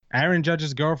Aaron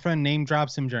Judge's girlfriend name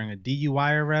drops him during a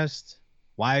DUI arrest.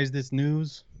 Why is this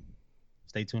news?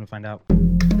 Stay tuned to find out.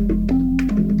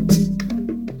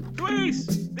 Luis,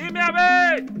 dime a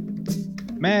ver.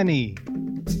 Manny,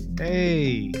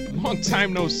 hey, Long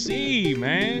time no see,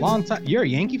 man. long time. You're a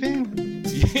Yankee fan?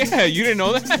 Yeah, you didn't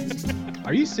know that?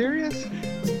 Are you serious?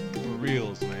 For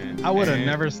reals, man. I would have And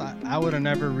never. I would have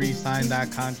never re-signed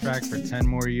that contract for 10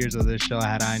 more years of this show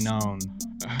had I known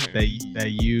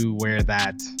that you wear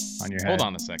that on your head. Hold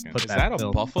on a second. Put Is that that a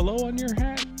bill. buffalo on your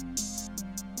hat?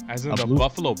 As in A the blue-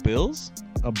 Buffalo Bills?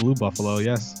 A blue buffalo,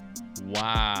 yes.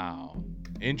 Wow.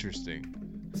 Interesting.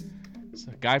 It's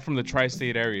a guy from the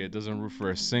tri-state area doesn't root for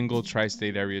a single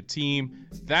tri-state area team.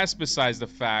 That's besides the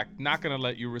fact. Not going to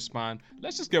let you respond.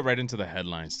 Let's just get right into the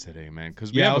headlines today, man.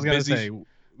 Because we Yeah, I have was a gonna busy... say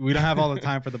we don't have all the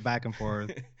time for the back and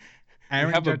forth.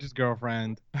 Aaron Judge's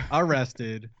girlfriend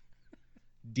arrested,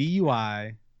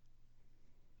 DUI.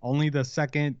 Only the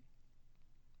second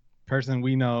person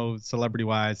we know,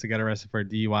 celebrity-wise, to get arrested for a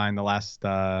DUI in the last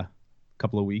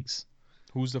couple of weeks.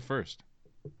 Who's the first?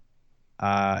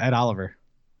 Ed Oliver,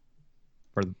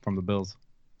 from the Bills.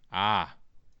 Ah.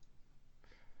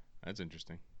 That's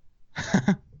interesting.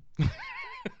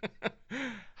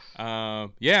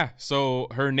 Yeah, so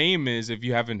her name is, if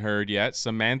you haven't heard yet,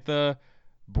 Samantha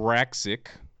Braxic.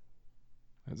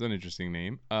 That's an interesting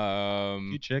name.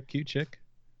 Cute chick.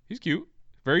 He's cute.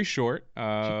 Very short.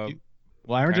 Cute.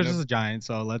 Well, Aaron Judge is a giant,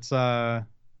 so let's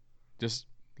just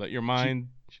let your mind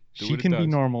do she what it can be does.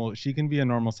 normal. She can be a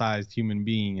normal sized human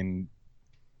being and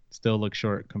still look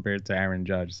short compared to Aaron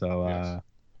Judge. So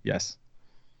yes.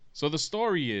 So the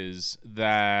story is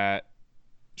that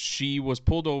she was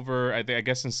pulled over, I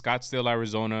guess in Scottsdale,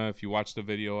 Arizona. If you watch the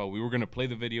video, we were going to play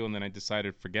the video and then I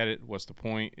decided, forget it. What's the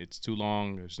point? It's too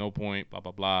long. There's no point, blah,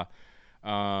 blah,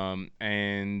 blah.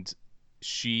 And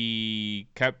she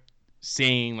kept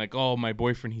saying like, oh, my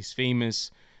boyfriend, he's famous.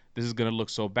 This is going to look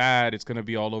so bad. It's going to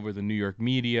be all over the New York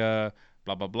media,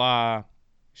 blah, blah, blah.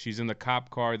 She's in the cop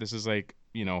car. This is like,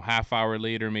 half hour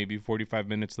later, maybe 45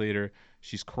 minutes later.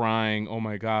 She's crying. Oh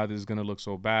my God, this is going to look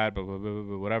so bad, blah, blah, blah,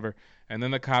 blah, whatever. And then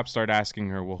the cops start asking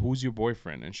her, well, who's your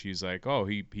boyfriend? And she's like, oh,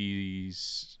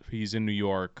 he's in New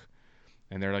York.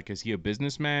 And they're like, is he a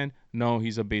businessman? No,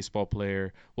 he's a baseball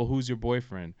player. Well, who's your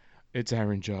boyfriend? It's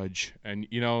Aaron Judge. And,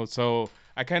 so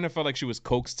I kind of felt like she was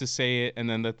coaxed to say it, and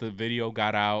then that the video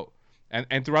got out.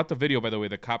 And throughout the video, by the way,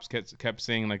 the cops kept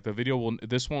saying, like,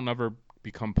 this won't never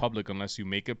become public unless you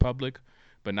make it public.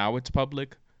 But now it's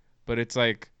public. But it's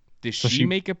like, did she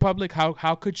make it public?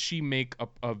 How could she make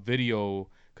a video?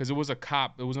 Because it was a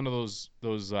cop. It was one of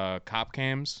those cop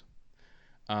cams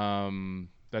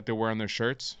that they wear on their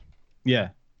shirts. Yeah.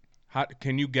 How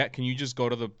can you just go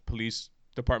to the police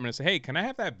department and say, hey, can I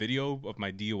have that video of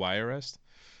my DUI arrest?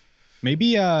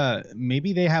 Maybe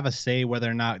they have a say whether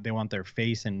or not they want their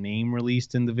face and name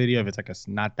released in the video if it's like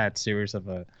not that serious of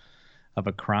a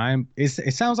crime.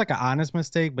 It sounds like an honest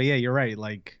mistake, but yeah, you're right.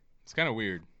 Like, it's kind of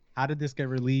weird. How did this get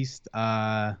released?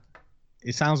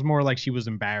 It sounds more like she was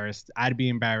embarrassed. I'd be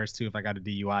embarrassed too if I got a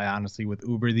DUI, honestly, with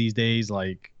Uber these days.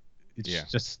 Like,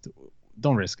 it's just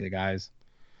don't risk it, guys.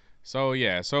 So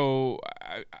yeah, to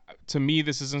me,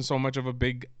 this isn't so much of a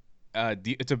big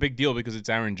it's a big deal because it's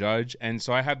Aaron Judge. And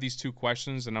so I have these two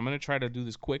questions, and I'm gonna try to do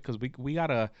this quick because we got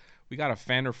a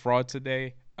fan or fraud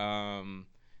today, San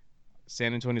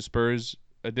Antonio Spurs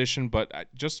edition. But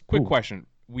just quick question: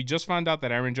 we just found out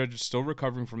that Aaron Judge is still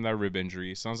recovering from that rib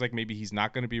injury. Sounds like maybe he's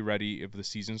not going to be ready if the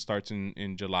season starts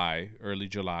in July, early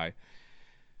July.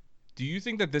 Do you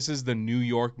think that this is the New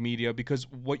York media? Because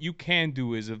what you can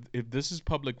do is if this is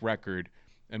public record,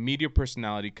 a media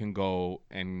personality can go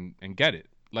and get it.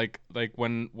 Like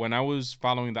when I was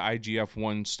following the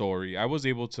IGF-1 story, I was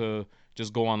able to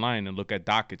just go online and look at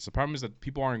dockets. The problem is that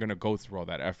people aren't going to go through all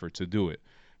that effort to do it.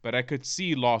 But I could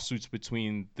see lawsuits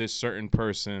between this certain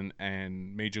person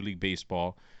and Major League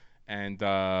Baseball and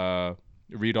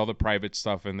read all the private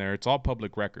stuff in there. It's all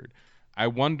public record. I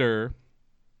wonder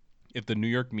if the New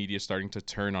York media is starting to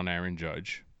turn on Aaron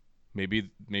Judge. Maybe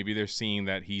they're seeing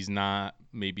that he's not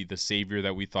maybe the savior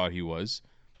that we thought he was.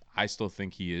 I still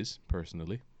think he is,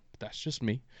 personally. But that's just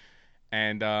me.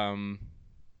 And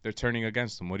they're turning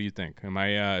against him. What do you think?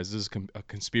 Is this a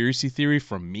conspiracy theory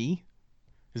from me?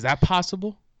 Is that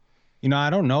possible? I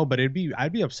don't know, but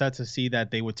I'd be upset to see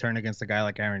that they would turn against a guy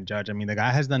like Aaron Judge. I mean, the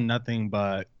guy has done nothing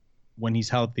but, when he's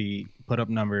healthy, put up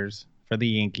numbers for the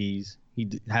Yankees. He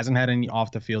hasn't had any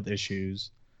off the field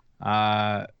issues.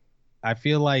 I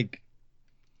feel like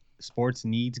sports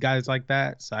needs guys like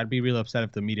that, so I'd be really upset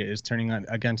if the media is turning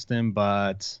against him.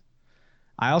 But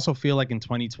I also feel like in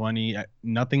 2020,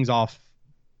 nothing's off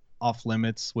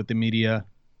limits with the media.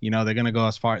 They're gonna go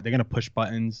as far. They're gonna push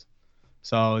buttons.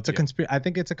 So it's a I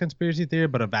think it's a conspiracy theory,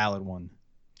 but a valid one.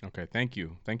 Okay, thank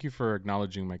you. Thank you for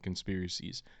acknowledging my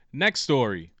conspiracies. Next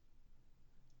story.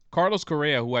 Carlos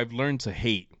Correa, who I've learned to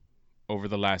hate over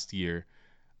the last year,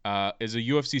 is a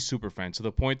UFC superfan to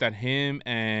the point that him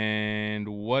and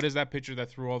what is that pitcher that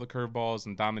threw all the curveballs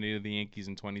and dominated the Yankees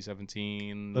in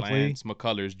 2017? Lance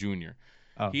McCullers Jr.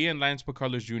 Oh. He and Lance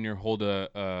McCullers Jr. hold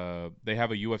they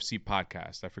have a UFC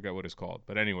podcast. I forget what it's called.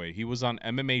 But anyway, he was on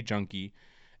MMA Junkie,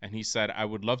 and he said, I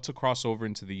would love to cross over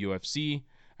into the UFC.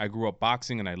 I grew up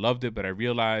boxing, and I loved it, but I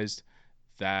realized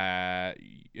that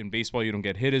in baseball you don't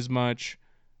get hit as much.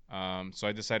 So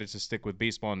I decided to stick with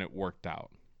baseball, and it worked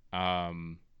out.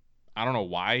 I don't know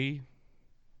why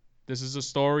this is a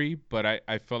story, but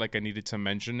I felt like I needed to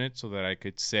mention it so that I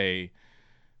could say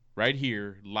right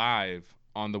here, live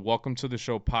on the Welcome to the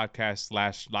Show podcast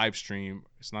 / live stream.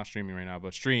 It's not streaming right now,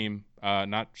 but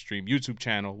YouTube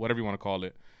channel, whatever you want to call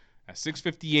it, at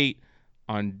 6:58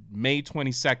 on May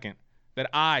 22nd, that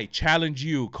I challenge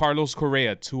you, Carlos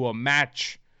Correa, to a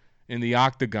match in the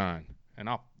octagon, and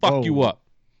I'll fuck you up.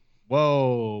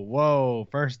 Whoa.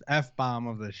 First F-bomb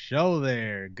of the show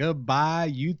there.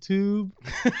 Goodbye, YouTube.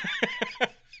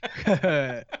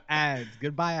 Ads.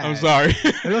 Goodbye, ads. I'm sorry.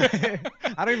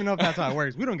 I don't even know if that's how it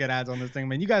works. We don't get ads on this thing,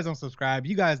 man. You guys don't subscribe.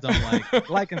 You guys don't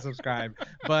like and subscribe.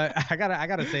 But I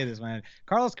gotta say this, man.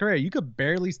 Carlos Correa, you could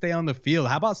barely stay on the field.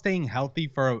 How about staying healthy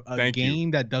for a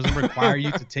game that doesn't require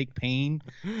you to take pain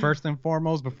first and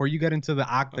foremost before you get into the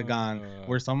octagon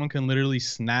where someone can literally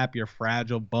snap your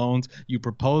fragile bones? You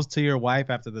proposed to your wife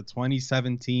after the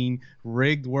 2017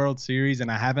 rigged World Series,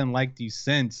 and I haven't liked you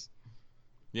since.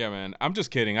 Yeah, man. I'm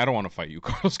just kidding. I don't want to fight you,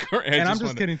 Carlos Correa. And I'm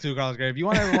just kidding too, Carlos Correa. If you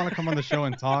want to come on the show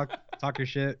and talk your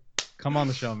shit, come on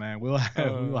the show, man. We'll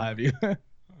have you.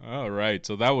 All right.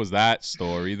 So that was that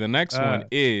story. The next one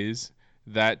is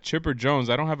that Chipper Jones.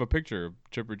 I don't have a picture of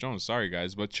Chipper Jones. Sorry,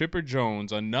 guys. But Chipper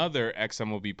Jones, another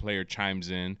ex-MLB player,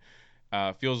 chimes in.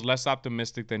 Feels less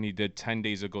optimistic than he did 10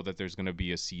 days ago that there's going to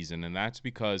be a season. And that's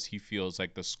because he feels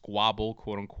like the squabble,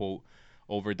 quote unquote,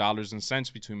 over dollars and cents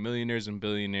between millionaires and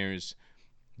billionaires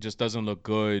just doesn't look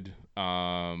good.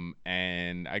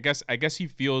 And I guess he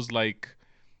feels like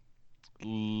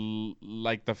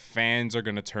the fans are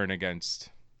going to turn against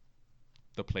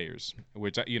the players,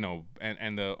 which,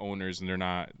 and the owners, and they're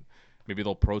not, maybe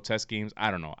they'll protest games.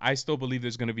 I don't know. I still believe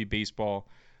there's going to be baseball.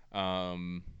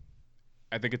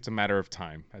 I think it's a matter of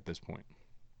time at this point.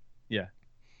 Yeah.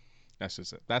 That's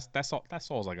just it. That's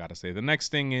all I got to say. The next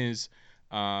thing is,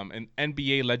 an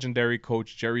NBA legendary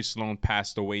coach, Jerry Sloan,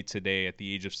 passed away today at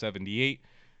the age of 78.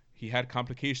 He had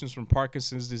complications from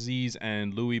Parkinson's disease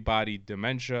and Lewy body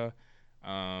dementia.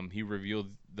 He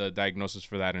revealed the diagnosis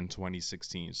for that in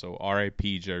 2016. So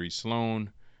R.I.P. Jerry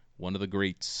Sloan, one of the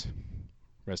greats.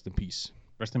 Rest in peace.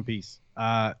 Rest in peace.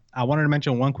 I wanted to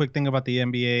mention one quick thing about the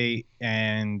NBA,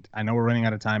 and I know we're running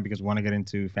out of time because we want to get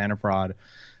into fan or fraud.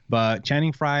 But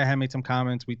Channing Frye had made some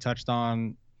comments we touched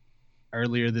on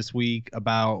earlier this week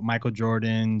about Michael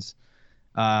Jordan's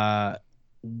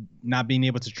not being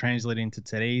able to translate into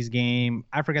today's game.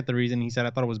 I forget the reason he said. I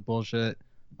thought it was bullshit.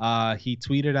 He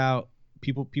tweeted out,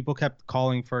 people kept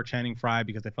calling for Channing Frye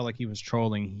because they felt like he was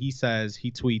trolling. He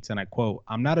tweets, and I quote,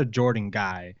 "I'm not a Jordan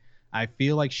guy. I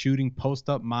feel like shooting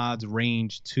post-up mods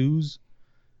range twos."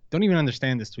 Don't even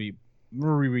understand this tweet. I'm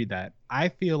gonna reread that. I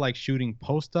feel like shooting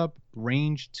post-up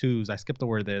range twos. I skipped the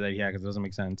word there that he had because it doesn't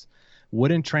make sense.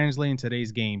 Wouldn't translate in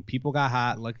today's game. People got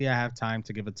hot. Luckily, I have time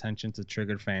to give attention to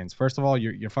triggered fans. First of all,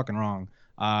 you're fucking wrong.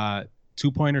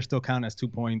 2-pointers still count as 2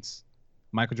 points.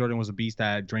 Michael Jordan was a beast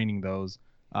at draining those.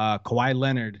 Kawhi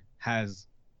Leonard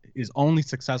is only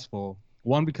successful,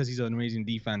 one, because he's an amazing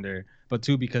defender, but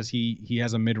two, because he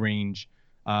has a mid-range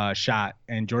shot,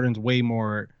 and Jordan's way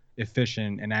more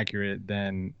efficient and accurate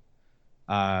than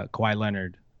Kawhi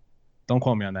Leonard. Don't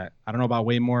quote me on that. I don't know about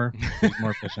way more. He's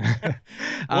more efficient.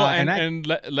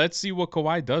 Well, let's see what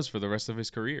Kawhi does for the rest of his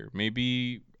career.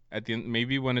 Maybe at the end,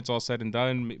 maybe when it's all said and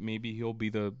done, maybe he'll be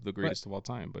the greatest of all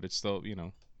time. But it's still,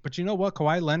 But you know what?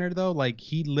 Kawhi Leonard, though,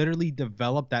 he literally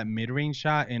developed that mid-range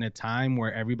shot in a time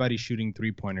where everybody's shooting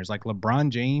three-pointers. Like LeBron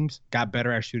James got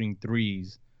better at shooting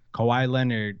threes. Kawhi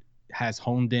Leonard has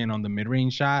honed in on the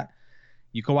mid-range shot.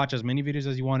 You can watch as many videos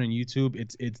as you want on YouTube.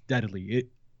 It's deadly.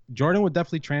 Jordan would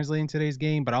definitely translate in today's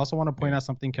game, but I also want to point out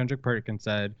something Kendrick Perkins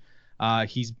said.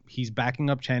 He's backing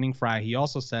up Channing Frye. He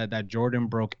also said that Jordan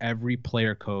broke every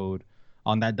player code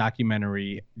on that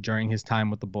documentary during his time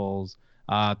with the Bulls,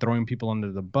 throwing people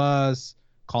under the bus,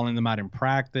 calling them out in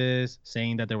practice,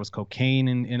 saying that there was cocaine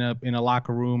in a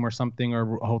locker room or something,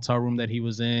 or a hotel room that he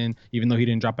was in, even though he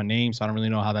didn't drop a name, so I don't really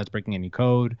know how that's breaking any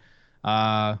code.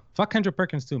 Fuck Kendrick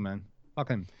Perkins too, man. Fuck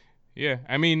him. Yeah,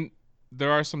 I mean,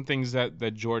 there are some things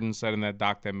that Jordan said in that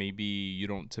doc that maybe you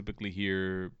don't typically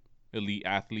hear elite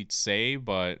athletes say,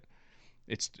 but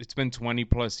it's been 20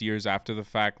 plus years after the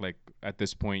fact. Like at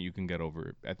this point, you can get over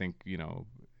it. I think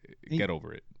Y- get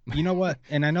over it. You know what?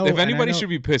 And I If know, and I anybody know, should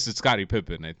be pissed, it's Scottie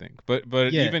Pippen, I think. But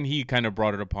yeah. even he kind of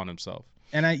brought it upon himself.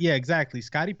 Yeah, exactly.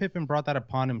 Scottie Pippen brought that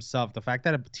upon himself. The fact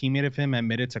that a teammate of him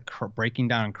admitted to breaking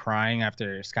down and crying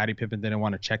after Scottie Pippen didn't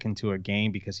want to check into a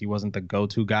game because he wasn't the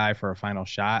go-to guy for a final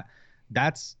shot.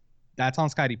 That's that's on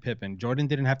Scottie Pippen. Jordan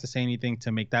didn't have to say anything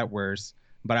to make that worse.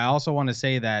 But I also want to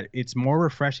say that it's more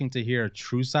refreshing to hear a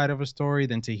true side of a story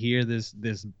than to hear this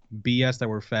BS that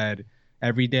we're fed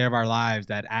every day of our lives,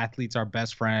 that athletes are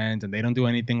best friends and they don't do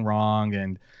anything wrong.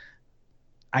 And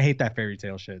I hate that fairy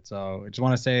tale shit. So I just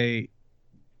want to say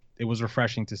it was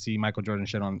refreshing to see Michael Jordan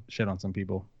shit on some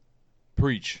people.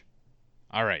 Preach.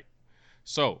 All right.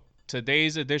 So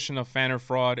today's edition of Fan or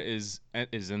Fraud is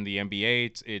in the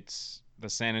NBA. It's the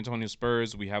San Antonio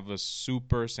Spurs. We have a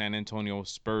super San Antonio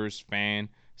Spurs fan,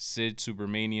 Sid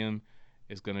Supermanium,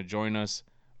 is gonna join us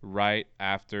right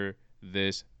after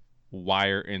this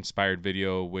Wire inspired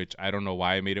video, which I don't know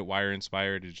why I made it Wire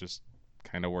inspired. It just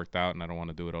kind of worked out, and I don't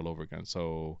want to do it all over again.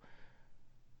 So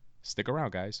stick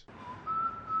around, guys.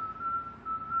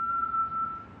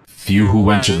 Few who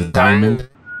enter the diamond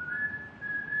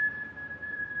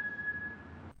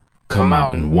come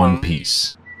out in one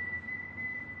piece.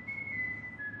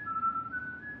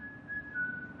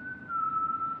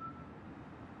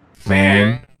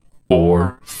 Fan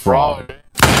or fraud?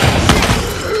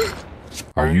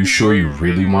 Are you sure you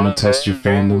really want to test your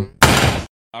fandom?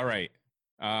 All right.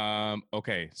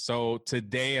 Okay. So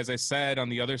today, as I said, on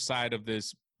the other side of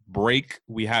this break,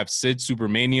 we have Sid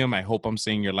Supermanium. I hope I'm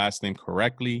saying your last name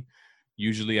correctly.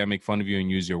 Usually I make fun of you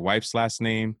and use your wife's last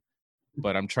name,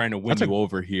 but I'm trying to win you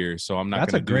over here, so I'm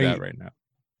not going to do that right now.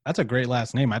 That's a great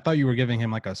last name. I thought you were giving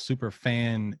him like a super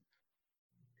fan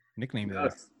nickname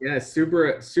there. Yeah,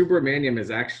 Supermanium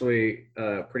is actually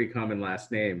a pretty common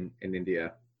last name in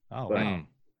India. Oh, but wow.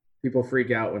 People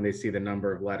freak out when they see the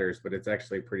number of letters, but it's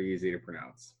actually pretty easy to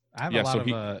pronounce. I have a lot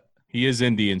of he is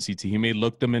Indian, CT. He may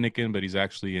look Dominican, but he's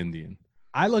actually Indian.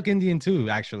 I look Indian too,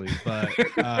 actually, but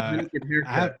I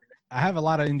have a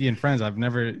lot of Indian friends. I've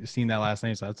never seen that last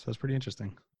name, so that's pretty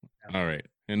interesting. All right.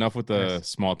 Enough with the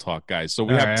small talk, guys. So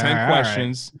we have 10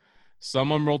 questions.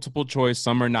 Some are multiple choice,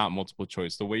 some are not multiple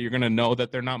choice. The way you're going to know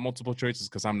that they're not multiple choice is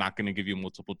because I'm not going to give you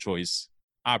multiple choice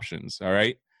options. All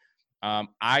right.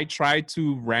 I try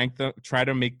to rank them, try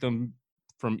to make them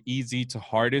from easy to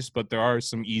hardest, but there are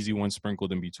some easy ones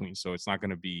sprinkled in between. So it's not going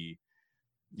to be,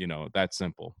 that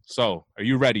simple. So are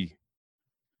you ready?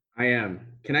 I am.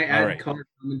 Can I add color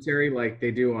commentary like they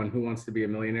do on Who Wants to Be a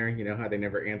Millionaire? You know how they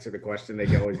never answer the question.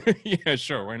 They always. Yeah,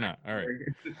 sure. Why not? All right.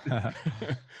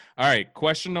 All right.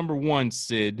 Question number 1,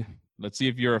 Sid. Let's see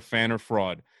if you're a fan or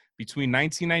fraud. Between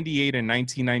 1998 and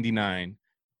 1999,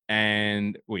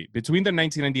 between the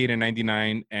 1998 and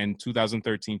 99 and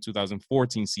 2013,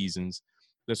 2014 seasons,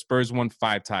 the Spurs won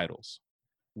 5 titles.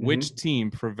 Which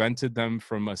team prevented them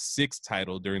from a 6th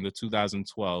title during the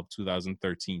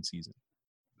 2012-2013 season?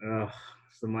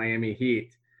 It's the Miami Heat.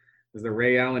 It was the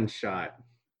Ray Allen shot.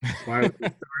 Why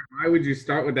would you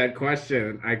start with that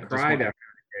question? I cried after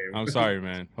the game. I'm sorry,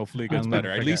 man. Hopefully it gets better.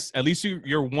 At least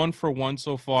you're 1 for 1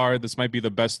 so far. This might be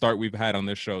the best start we've had on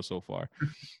this show so far.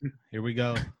 Here we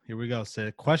go.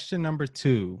 So question number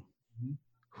 2.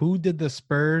 Who did the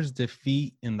Spurs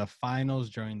defeat in the finals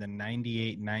during the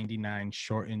 98-99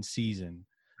 shortened season?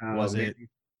 Was it?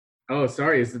 Oh,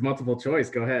 sorry. It's multiple choice.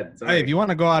 Go ahead. Sorry. Hey, if you want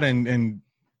to go out and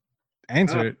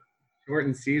answer it.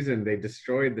 Shortened season, they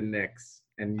destroyed the Knicks.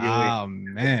 And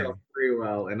man, pretty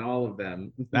well in all of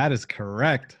them. That is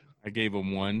correct. I gave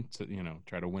him 1 to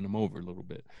try to win him over a little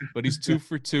bit, but he's 2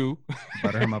 for 2.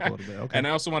 Butter him up a little bit. Okay. And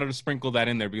I also wanted to sprinkle that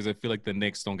in there because I feel like the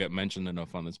Knicks don't get mentioned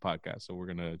enough on this podcast, so we're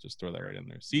gonna just throw that right in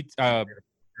there. See,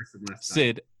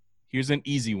 Sid, here's an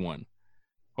easy one,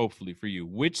 hopefully for you.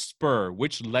 Which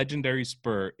legendary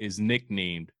Spur is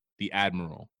nicknamed the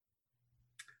Admiral?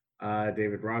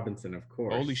 David Robinson, of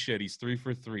course. Holy shit, he's 3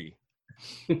 for 3.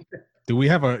 Do we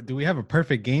have a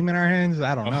perfect game in our hands?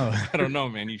 I don't know. I don't know,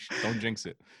 man. Don't jinx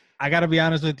it. I got to be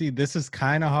honest with you. This is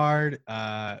kind of hard.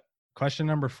 Question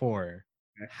number 4.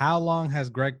 How long has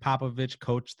Greg Popovich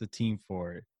coached the team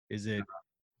for? Is it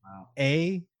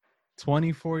A,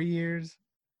 24 years,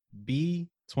 B,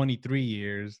 23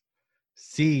 years,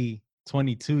 C,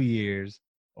 22 years,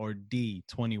 or D,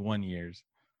 21 years?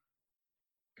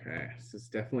 Okay, so it's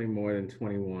definitely more than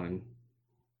 21.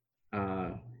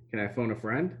 Can I phone a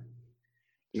friend?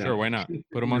 No. Sure, why not?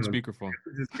 Put him on No, speakerphone.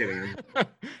 Just kidding.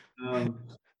 I'm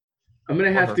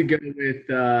gonna have to go with.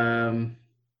 I'm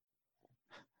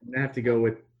gonna have to go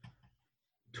with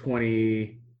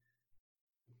 22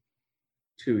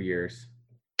 years.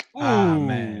 Ah,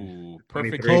 man. Ooh,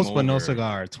 perfect. 23. Game Close but no over.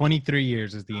 cigar. 23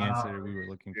 years is the Oh, answer we were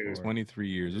looking dude. for. 23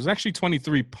 years. It was actually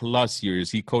 23 plus years.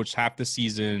 He coached half the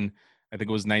season. I think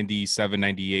it was 97,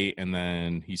 98, and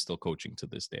then he's still coaching to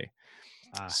this day.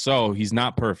 Ah. So he's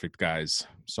not perfect, guys.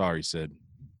 Sorry, Sid.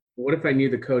 What if I knew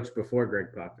the coach before Greg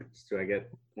Popovich? Do I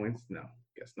get points? No,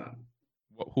 guess not.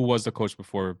 Who was the coach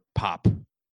before Pop?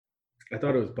 I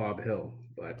thought it was Bob Hill,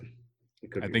 but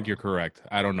it could I be think wrong. you're correct.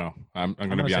 I don't know. I'm going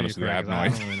to gonna be say honest with you're you. I have no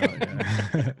correct, idea. 'cause I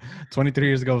don't really know, yeah. 23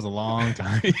 years ago was a long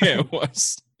time. Yeah, it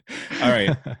was. All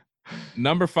right.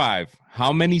 Number 5.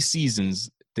 How many seasons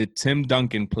did Tim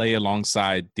Duncan play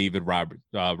alongside David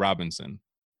Robinson?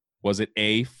 Was it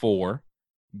A, 4,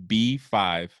 B,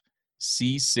 5,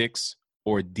 C, 6,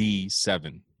 or D,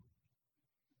 7?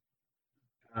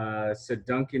 So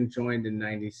Duncan joined in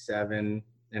 '97,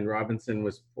 and Robinson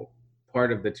was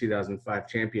part of the 2005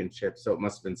 championship, so it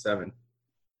must have been 7.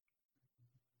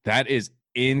 That is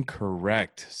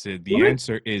incorrect, Sid. The What?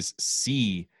 answer is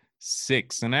C,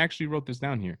 6. And I actually wrote this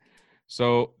down here.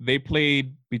 So they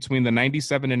played between the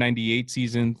 97 and 98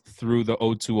 season through the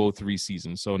 02-03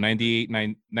 season. So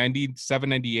 97,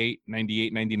 98,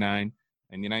 98, 99,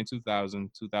 99,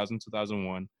 2000, 2000,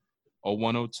 2001,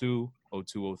 01, 02,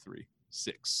 02, 03.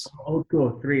 6.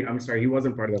 02-03. I'm sorry, he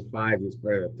wasn't part of the 5. He was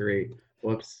part of the 3.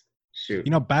 Whoops. Shoot.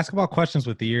 You know, basketball questions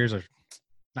with the years are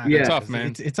not Yeah. Tough,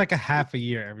 man. It's like a half a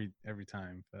year every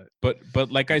time. But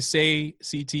But like I say,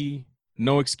 CT,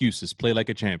 no excuses. Play like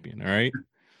a champion, all right?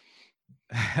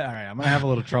 all right, I'm gonna have a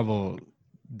little trouble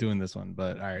doing this one,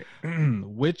 but all right.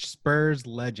 Which Spurs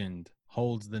legend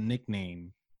holds the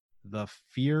nickname the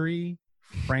Fury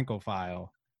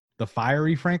Francophile? The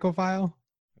Fiery Francophile?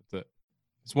 That's it.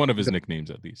 It's one of his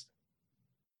nicknames, at least.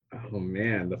 Oh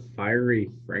man, the fiery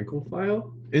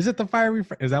Francophile? Is it the Fiery?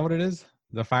 Is that what it is?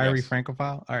 The Fiery Yes.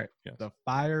 Francophile? All right. Yes. The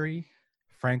Fiery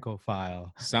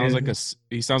Francophile. He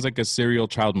sounds like a serial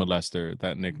child molester,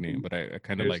 that nickname, but I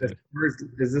kind of like it.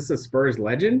 Is this a Spurs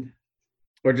legend?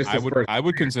 Or just a Spurs? I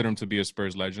would consider him to be a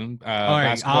Spurs legend. All right,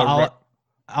 Basketball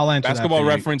I'll answer Basketball that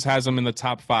for you. Reference has him in the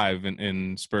top 5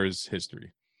 in Spurs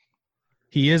history.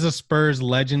 He is a Spurs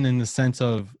legend in the sense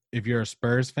of if you're a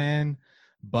Spurs fan,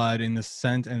 but in the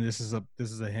sense, and this is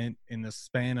a hint, in the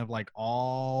span of like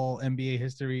all NBA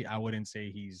history, I wouldn't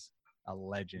say he's a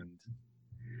legend.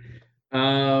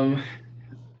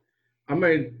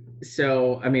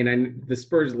 The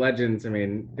Spurs legends,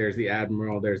 there's the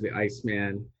Admiral, there's the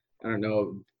Iceman. I don't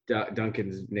know,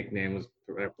 Duncan's nickname was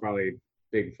probably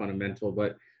big fundamental,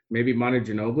 but maybe Manu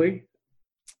Ginobili.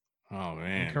 Oh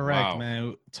man, Correct, wow.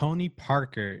 man. Tony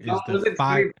Parker is Was the it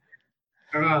Tony-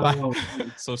 Oh,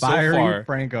 So Fiery far,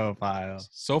 Francophile.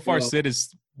 Well- Sid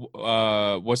is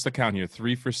what's the count here?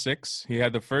 3 for 6. He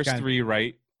had the first Got it. 3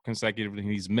 right consecutively.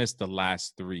 He's missed the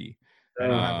last 3.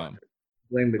 blame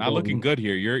the Not looking good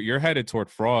here. You're headed toward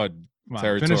fraud Come on,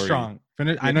 territory. finish strong.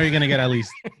 I know you're gonna get at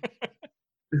least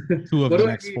 2 of What the do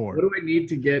I next need- 4. What do I need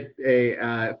to get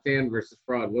a fan versus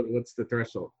fraud? What's the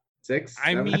threshold? 6?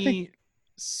 I 7? mean,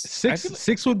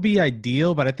 Six would be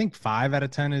ideal, but I think 5 out of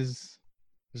 10 is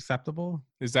acceptable.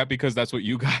 is that because that's what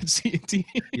you got, CT?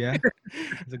 Yeah,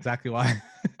 that's exactly why.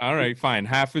 All right, fine.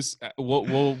 Half is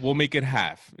we'll make it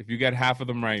half. If you get half of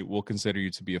them right, we'll consider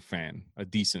you to be a fan, a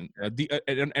decent,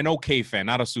 an okay fan,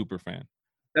 not a super fan.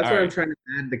 That's All why I'm right. trying to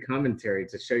add the commentary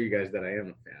to show you guys that I am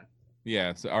a fan.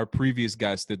 Yeah, so our previous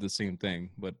guest did the same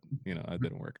thing, but that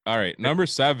didn't work. All right, number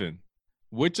 7.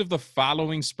 Which of the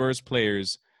following Spurs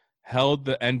players held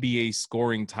the NBA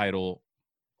scoring title?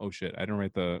 Oh shit, I didn't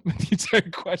write the entire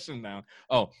question down.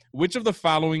 Oh, which of the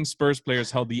following Spurs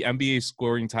players held the NBA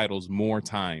scoring titles more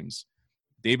times?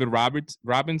 David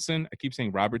Robinson, I keep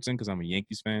saying Robertson because I'm a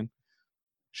Yankees fan.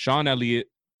 Sean Elliott,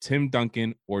 Tim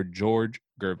Duncan, or George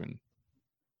Gervin?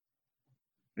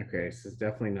 Okay, so it's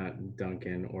definitely not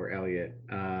Duncan or Elliott.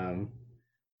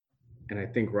 And I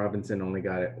think Robinson only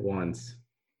got it once.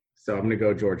 So I'm going to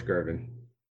go George Gervin.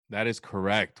 That is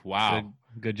correct. Wow.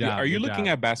 Good job. Are you good looking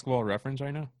job. at Basketball Reference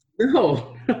right now?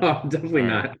 No, definitely All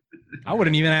right. not. I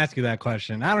wouldn't even ask you that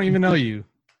question. I don't even know you.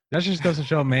 That just doesn't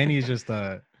show Manny's just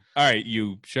All right,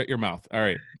 you shut your mouth. All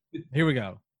right. Here we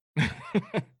go.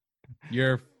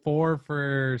 You're 4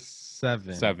 for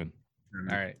 7. 7.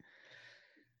 All right.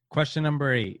 Question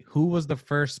number 8. Who was the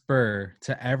first Spur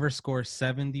to ever score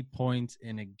 70 points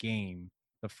in a game?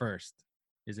 The first.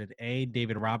 Is it A,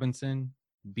 David Robinson,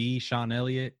 B, Sean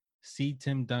Elliott, C,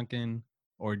 Tim Duncan,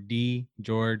 or D,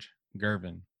 George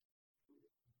Gervin?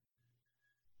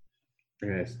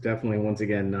 Yes, definitely. Once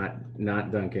again,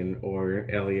 not Duncan or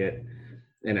Elliott,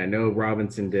 and I know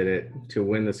Robinson did it to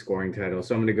win the scoring title,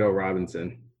 so I'm going to go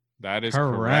Robinson. That is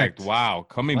correct. Correct. Wow.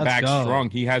 Coming Let's back go. strong.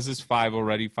 He has his 5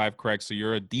 already, 5 correct. So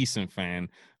you're a decent fan.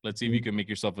 Let's see if you Mhm. can make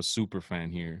yourself a super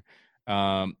fan here.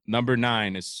 Number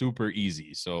 9 is super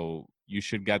easy. So you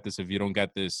should get this. If you don't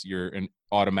get this, you're an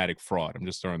automatic fraud. I'm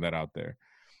just throwing that out there.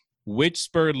 Which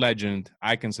Spur legend,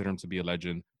 I consider him to be a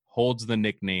legend, holds the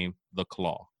nickname the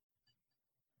Claw?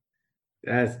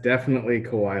 That's definitely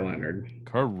Kawhi Leonard.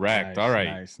 Correct. Nice, All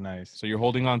right. nice. So you're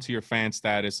holding on to your fan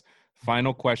status.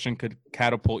 Final question could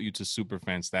catapult you to super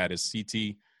fan status.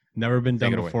 CT, Never been Take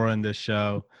done it away. before in this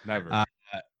show. never. Uh,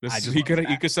 This I is, just he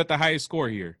wanna could set the highest score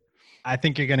here. I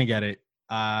think you're gonna get it.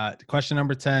 Question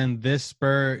number 10. This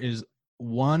Spur is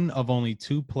one of only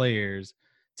 2 players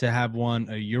to have won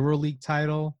a EuroLeague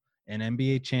title, an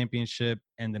NBA championship,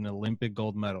 and an Olympic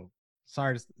gold medal.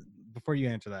 Sorry, before you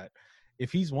answer that,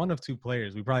 if he's one of 2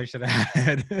 players, we probably should have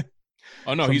had.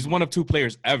 Oh no, he's one of 2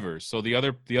 players ever. So the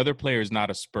other player is not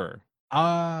a Spur.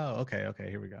 Oh, okay.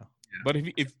 Here we go. But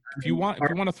if you want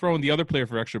to throw in the other player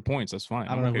for extra points, that's fine.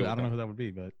 I don't know. Okay I with don't know that. who that would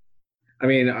be, but I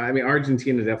mean,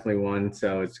 Argentina definitely won,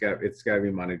 so it's got to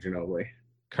be Manu Ginobili.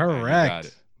 correct.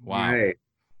 it. Wow, Right.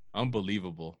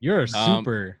 unbelievable. You're a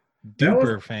super that was-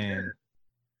 duper fan.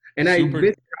 And Super- I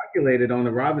miscalculated on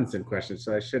the Robinson question,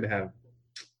 so I should have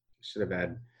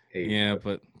had 8. Yeah,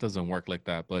 but it doesn't work like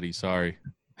that, buddy. Sorry.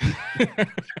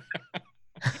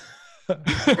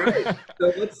 Right.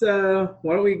 So let's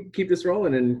why don't we keep this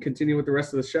rolling and continue with the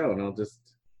rest of the show, and I'll just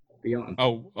be on.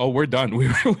 Oh, we're done.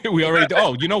 We already.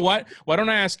 Oh, you know what? Why don't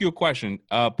I ask you a question?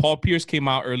 Paul Pierce came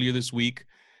out earlier this week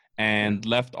and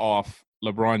left off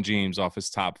LeBron James off his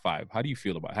top 5. How do you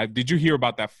feel about it? Did you hear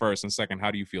about that first? And second,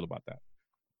 how do you feel about that?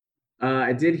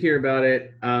 I did hear about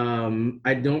it.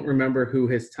 I don't remember who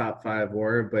his top 5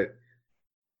 were, but I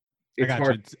it's got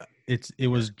hard. you. It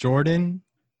was Jordan.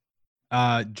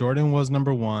 Jordan was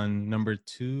number 1. Number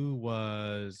 2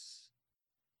 was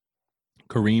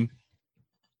Kareem.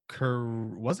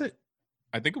 Was it?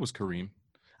 I think it was Kareem.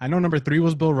 I know number 3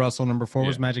 was Bill Russell. Number 4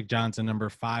 was Yeah. Magic Johnson. Number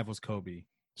 5 was Kobe.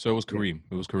 So it was Kareem.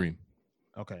 It was Kareem.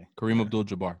 Okay. Kareem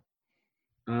Abdul-Jabbar.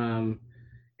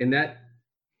 In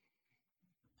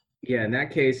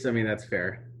that case, I mean that's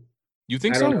fair. You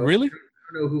think I so? don't know. Really?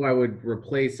 I don't know who I would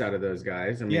replace out of those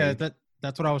guys. I mean, Yeah,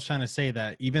 that's what I was trying to say.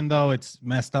 That even though it's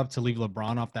messed up to leave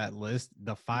LeBron off that list,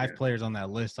 the 5 players on that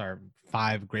list are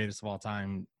 5 greatest of all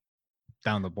time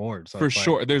down the board. So For it's like-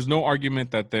 sure. There's no argument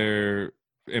that they're,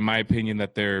 in my opinion,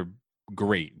 that they're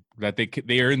great. That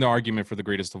they are in the argument for the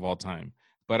greatest of all time.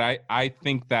 But I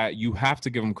think that you have to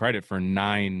give him credit for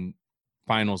 9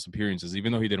 finals appearances,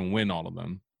 even though he didn't win all of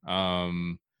them.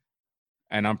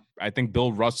 And I think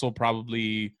Bill Russell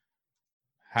probably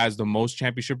has the most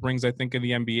championship rings, I think, in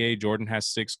the NBA. Jordan has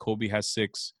 6. Kobe has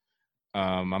 6.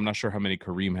 I'm not sure how many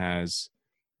Kareem has.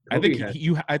 I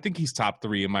think he's top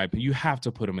 3 in my opinion. You have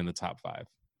to put him in the top 5.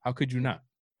 How could you not?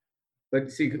 But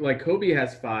see, like Kobe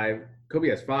has 5. Kobe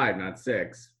has 5, not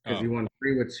 6, because Oh. he won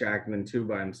 3 with Shaq and then 2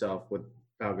 by himself with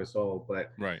Pau Gasol.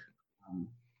 Right.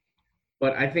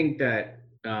 But I think that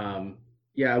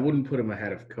I wouldn't put him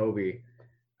ahead of Kobe.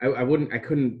 I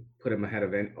couldn't put him ahead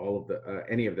of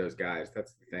any of those guys.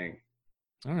 That's the thing.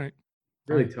 All right.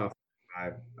 Really tough.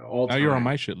 5 all Now time. you're on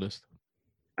my shit list.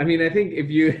 I mean, I think if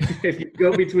you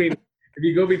go between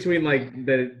like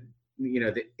the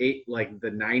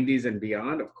 90s and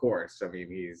beyond, of course. I mean,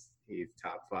 he's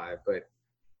top 5. But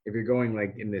if you're going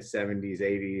like in the 70s,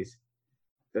 80s,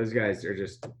 those guys are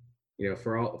just,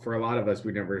 for a lot of us,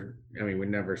 we never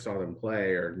saw them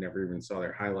play or never even saw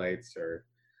their highlights, or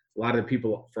a lot of the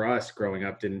people for us growing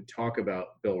up didn't talk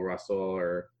about Bill Russell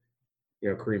or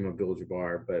Kareem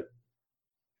Abdul-Jabbar. But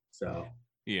so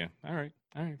Yeah. All right.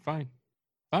 Fine.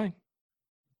 All right.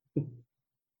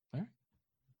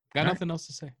 Got nothing else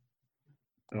to say.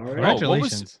 all right.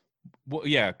 Congratulations. Well,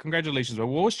 yeah, congratulations. But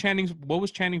what was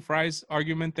Channing Frye's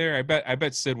argument there? I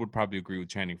bet Sid would probably agree with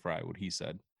Channing Frye, what he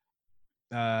said.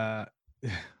 I'm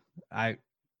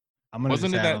gonna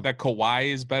Wasn't just it say that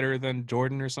Kawhi is better than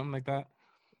Jordan or something like that?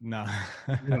 no.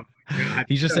 God.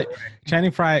 He's just saying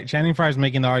Channing Frye is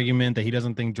making the argument that he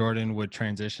doesn't think Jordan would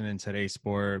transition in today's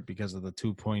sport because of the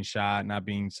 2-point shot not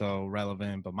being so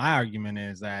relevant. But my argument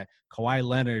is that Kawhi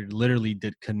Leonard literally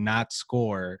could not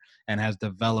score and has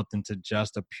developed into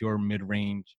just a pure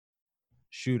mid-range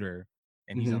shooter,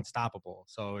 and he's unstoppable.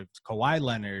 So if Kawhi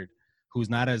Leonard, who's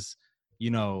not as,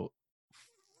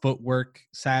 footwork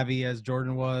savvy as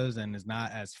Jordan was and is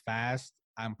not as fast,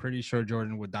 I'm pretty sure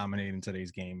Jordan would dominate in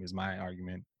today's game, is my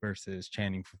argument, versus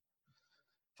Channing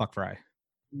fuck Fry.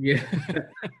 Yeah.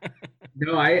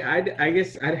 No, I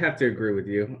guess I'd have to agree with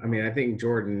you. I mean, I think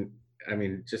Jordan. I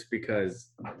mean, just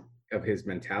because of his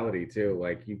mentality too.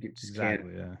 Like just can't.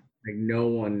 Exactly. Yeah. Like no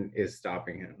one is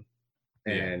stopping him,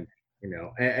 Yeah.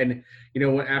 and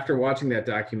after watching that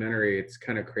documentary, it's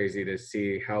kind of crazy to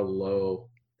see how low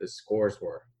the scores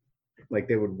were. Like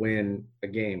they would win a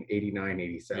game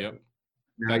 89-87. Yep.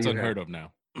 Now That's you unheard of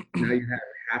now. now you have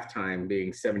halftime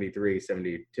being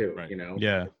 73-72. Right.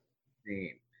 Yeah.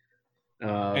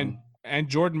 And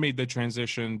Jordan made the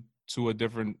transition to a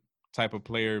different type of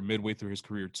player midway through his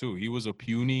career too. He was a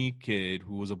puny kid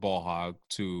who was a ball hog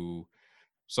to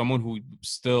someone who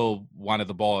still wanted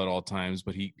the ball at all times,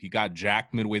 but he got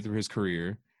jacked midway through his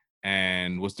career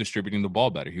and was distributing the ball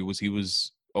better. He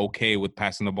was okay with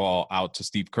passing the ball out to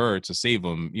Steve Kerr to save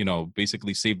him,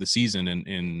 basically save the season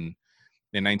in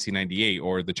 1998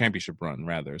 or the championship run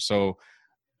rather. So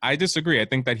I disagree. I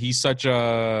think that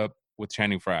with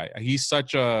Channing Frye, he's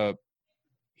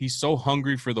so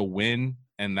hungry for the win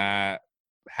and that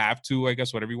I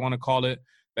guess, whatever you want to call it,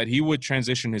 that he would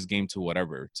transition his game to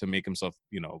whatever to make himself,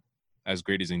 as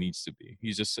great as he needs to be.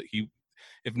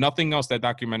 If nothing else, that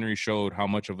documentary showed how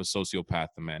much of a sociopath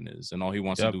the man is, and all he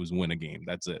wants to do is win a game.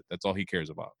 That's it. That's all he cares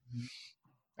about.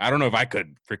 I don't know if I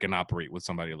could freaking operate with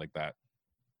somebody like that.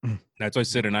 That's why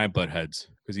Sid and I butt heads,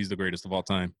 because he's the greatest of all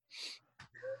time.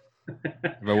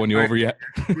 Have I won you over yet?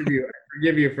 I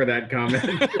forgive you for that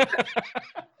comment.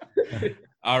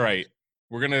 All right.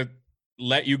 We're going to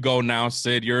let you go now,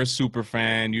 Sid. You're a super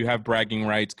fan. You have bragging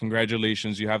rights.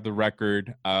 Congratulations. You have the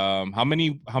record. How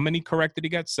many correct did he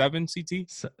get? 7, CT?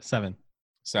 7.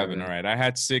 7. All right. I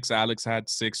had 6. Alex had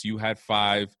 6. You had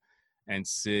 5. And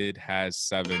Sid has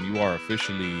 7. You are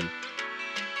officially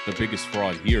the biggest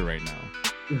fraud here right now.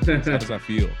 How does that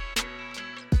feel?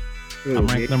 Ooh, I'm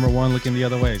ranked number 1 looking the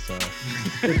other way, so.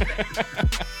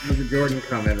 That was a Jordan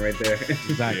comment right there.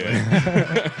 Exactly.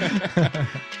 Yeah.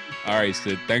 All right,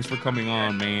 Sid. Thanks for coming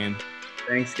on, man.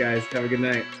 Thanks, guys. Have a good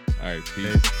night. All right.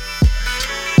 Peace.